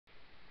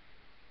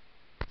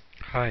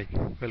Hi,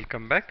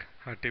 welcome back.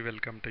 Hearty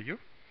welcome to you.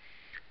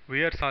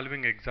 We are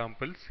solving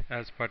examples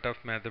as part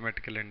of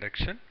mathematical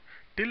induction.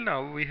 Till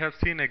now, we have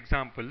seen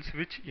examples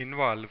which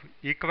involve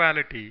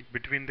equality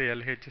between the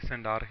LHS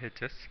and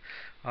RHS,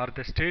 or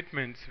the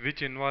statements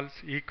which involves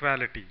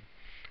equality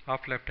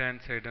of left hand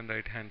side and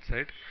right hand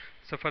side.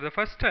 So for the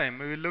first time,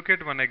 we will look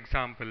at one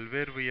example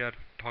where we are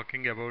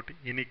talking about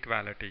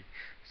inequality.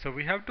 So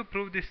we have to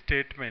prove this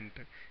statement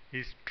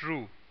is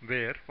true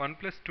where 1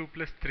 plus 2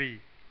 plus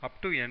 3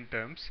 up to n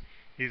terms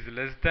is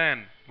less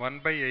than 1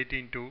 by 8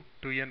 into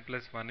 2n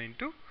plus 1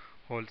 into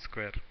whole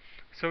square.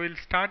 So we'll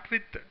start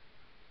with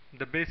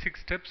the basic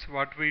steps.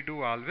 What we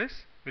do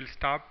always, we'll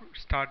start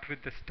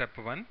with the step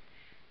 1.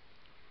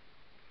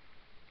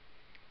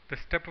 The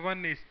step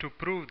 1 is to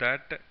prove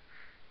that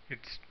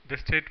the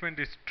statement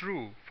is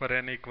true for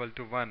n equal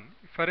to 1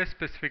 for a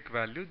specific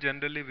value.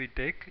 Generally we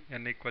take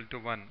n equal to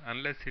 1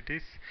 unless it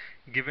is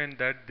given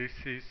that this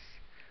is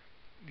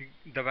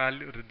the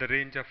value, the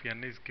range of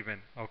n is given.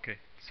 Okay,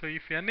 so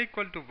if n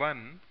equal to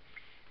 1,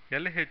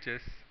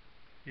 LHS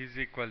is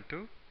equal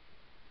to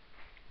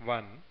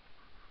 1,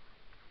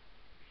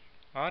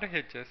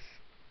 RHS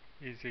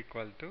is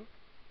equal to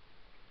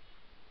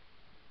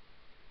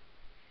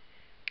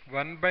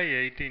 1 by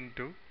 8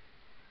 into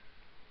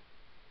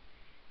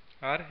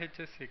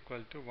RHS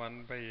equal to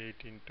 1 by 8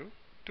 into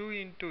 2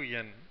 into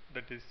n,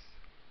 that is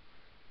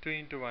 2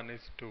 into 1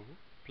 is 2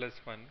 plus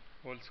 1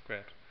 whole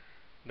square.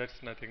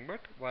 That's nothing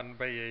but 1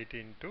 by 8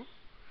 into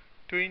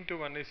 2 into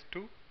 1 is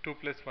 2, 2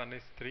 plus 1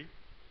 is 3,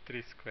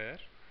 3 square.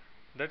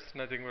 That's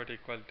nothing but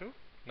equal to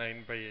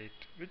 9 by 8,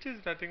 which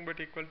is nothing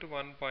but equal to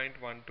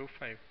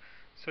 1.125.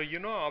 So you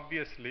know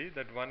obviously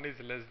that 1 is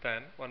less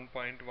than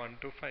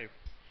 1.125.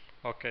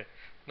 Okay,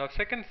 now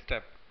second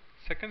step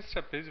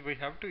is we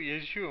have to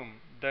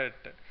assume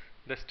that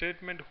the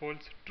statement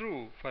holds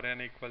true for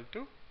n equal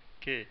to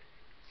k.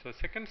 So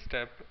second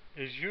step,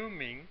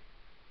 assuming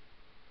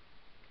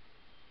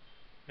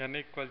n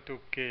equal to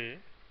k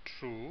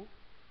true,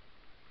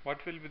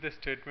 what will be the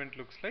statement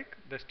looks like?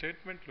 The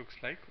statement looks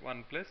like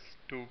 1 plus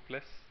 2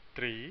 plus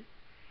 3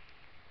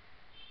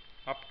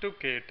 up to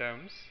k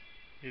terms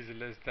is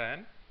less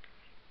than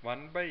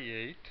 1 by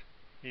 8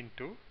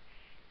 into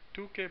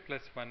 2k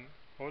plus 1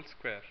 whole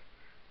square.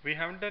 We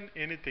haven't done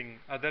anything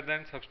other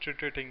than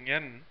substituting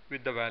n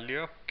with the value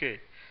of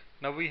k.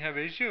 Now we have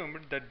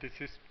assumed that this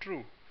is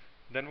true.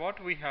 Then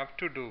what we have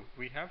to do?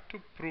 We have to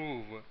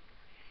prove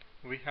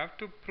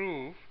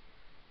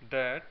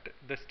that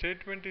the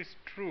statement is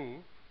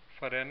true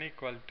for n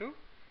equal to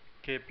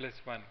k plus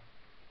 1.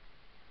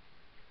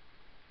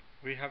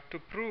 We have to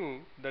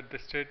prove that the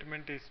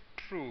statement is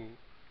true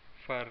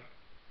for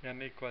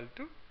n equal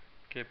to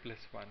k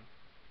plus 1.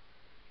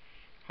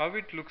 How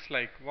it looks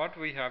like, what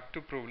we have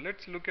to prove.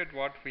 Let's look at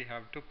what we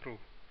have to prove.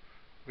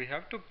 We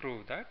have to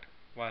prove that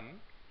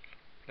 1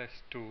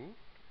 plus 2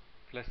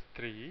 plus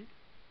 3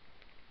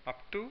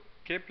 up to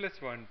k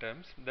plus 1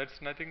 terms,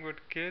 that's nothing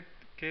but k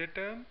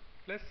term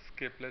plus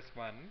k plus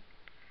 1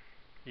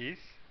 is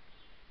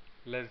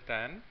less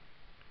than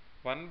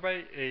 1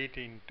 by 8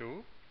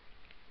 into,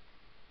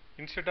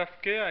 instead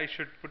of k I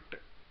should put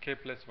k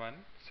plus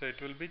 1, so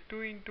it will be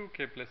 2 into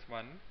k plus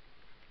 1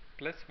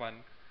 plus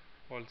 1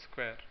 whole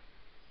square,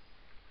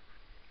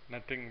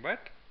 nothing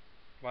but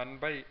 1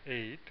 by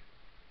 8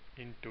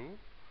 into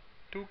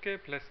 2k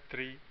plus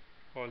 3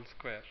 whole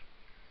square.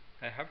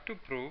 I have to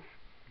prove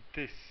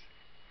this.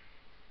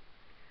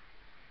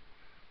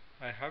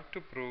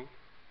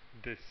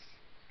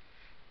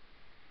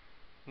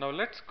 Now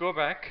let's go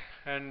back,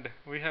 and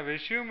we have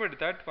assumed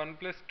that 1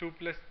 plus 2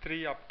 plus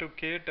 3 up to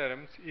k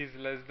terms is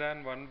less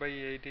than 1 by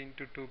 8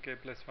 into 2k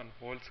plus 1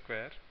 whole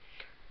square.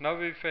 Now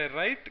if I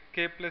write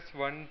k plus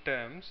 1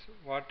 terms,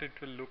 what it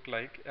will look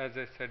like, as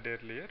I said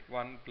earlier,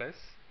 1 plus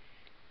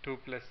 2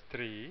 plus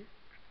 3,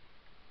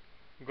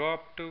 go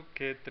up to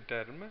kth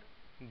term,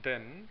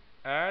 then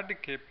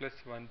add k plus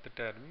 1th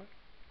term.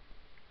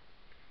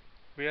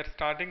 We are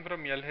starting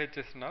from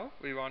LHS now.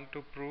 We want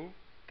to prove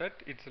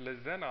that it's less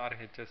than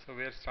RHS. So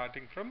we are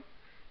starting from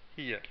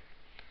here.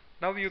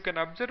 Now you can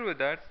observe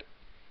that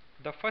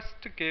the first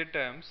k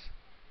terms,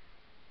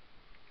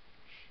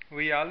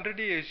 we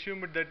already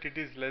assumed that it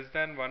is less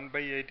than 1 by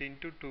 8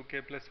 into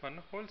 2k plus 1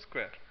 whole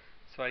square.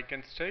 So I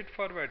can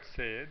straightforward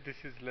say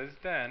this is less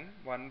than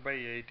 1 by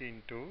 8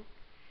 into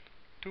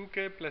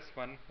 2k plus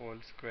 1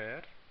 whole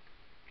square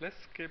plus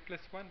k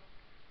plus 1.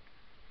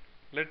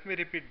 Let me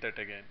repeat that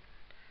again.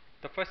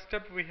 The first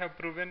step we have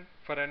proven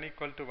for n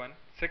equal to 1.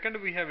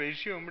 Second, we have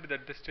assumed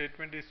that the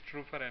statement is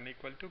true for n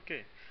equal to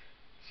k.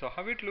 So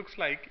how it looks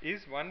like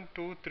is 1,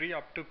 2, 3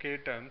 up to k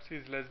terms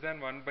is less than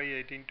 1 by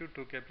 8 into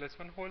 2k plus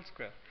 1 whole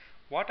square.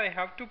 What I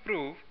have to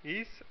prove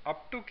is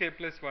up to k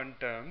plus 1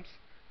 terms,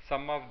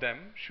 sum of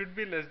them should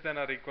be less than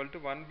or equal to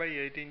 1 by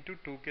 8 into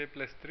 2k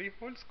plus 3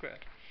 whole square.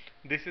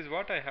 This is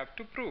what I have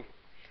to prove.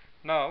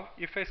 Now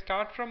if I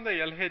start from the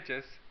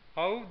LHS,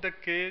 how the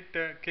k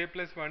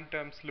plus 1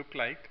 terms look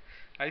like?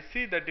 I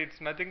see that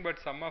it's nothing but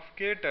sum of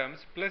k terms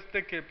plus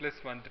the k plus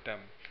 1th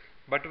term.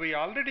 But we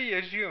already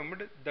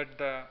assumed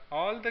that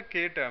all the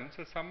k terms,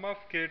 the sum of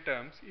k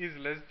terms is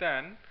less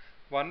than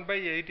 1 by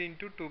 8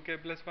 into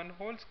 2k plus 1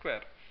 whole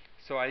square.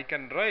 So I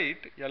can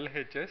write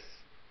LHS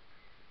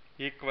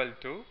equal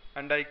to,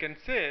 and I can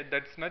say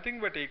that's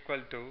nothing but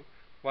equal to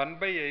 1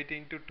 by 8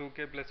 into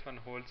 2k plus 1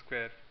 whole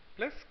square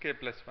plus k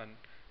plus 1.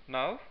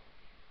 Now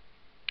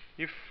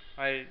if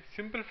I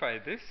simplify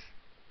this,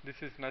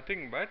 this is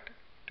nothing but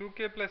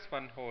 2k plus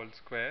 1 whole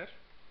square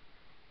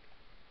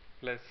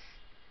plus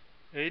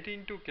 8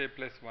 into k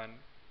plus 1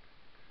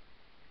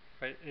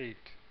 by 8.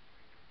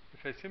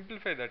 If I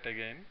simplify that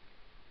again,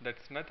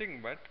 that's nothing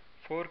but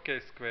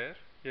 4k square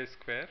a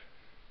square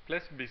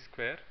plus b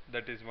square,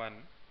 that is 1,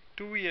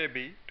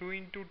 2ab, 2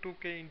 into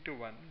 2k into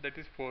 1, that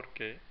is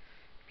 4k,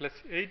 plus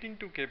 8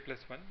 into k plus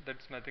 1,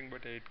 that's nothing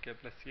but 8k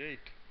plus 8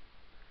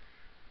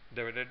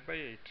 divided by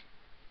 8.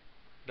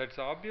 That's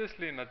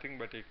obviously nothing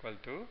but equal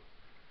to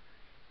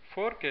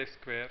 4k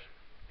square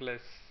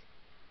plus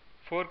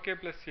 4k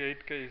plus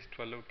 8k is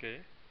 12k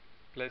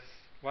plus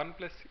 1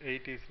 plus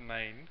 8 is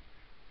 9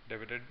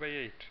 divided by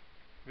 8,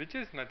 which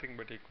is nothing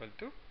but equal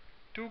to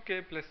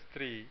 2k plus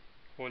 3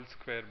 whole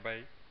square by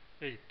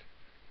 8.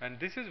 And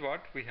this is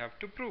what we have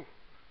to prove.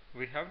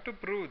 We have to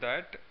prove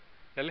that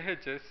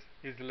LHS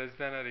is less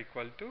than or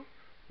equal to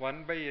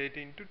 1 by 8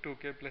 into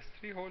 2k plus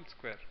 3 whole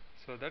square.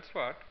 So that's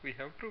what we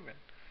have proven.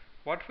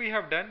 What we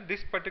have done,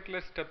 this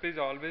particular step is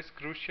always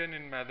crucial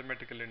in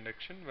mathematical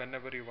induction.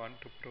 Whenever you want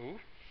to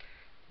prove,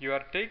 you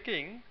are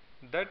taking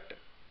that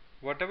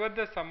whatever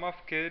the sum of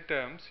k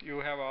terms, you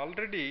have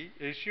already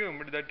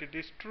assumed that it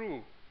is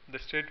true, the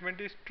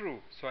statement is true.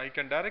 So I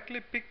can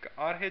directly pick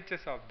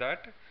RHS of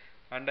that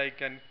and I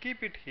can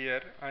keep it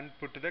here and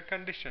put the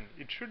condition.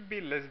 It should be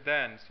less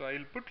than, so I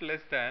will put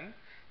less than,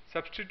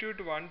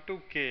 substitute 1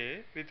 to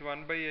k with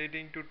 1 by 8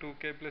 into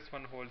 2k plus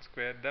 1 whole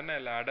square, then I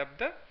will add up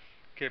the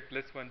k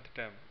plus 1th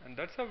term, and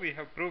that's how we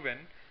have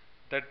proven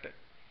that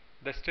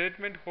the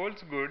statement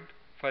holds good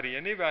for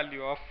any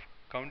value of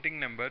counting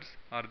numbers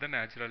or the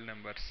natural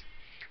numbers.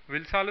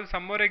 We'll solve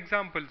some more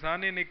examples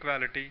on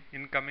inequality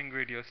in coming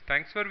videos.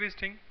 Thanks for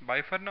visiting.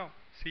 Bye for now.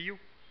 See you.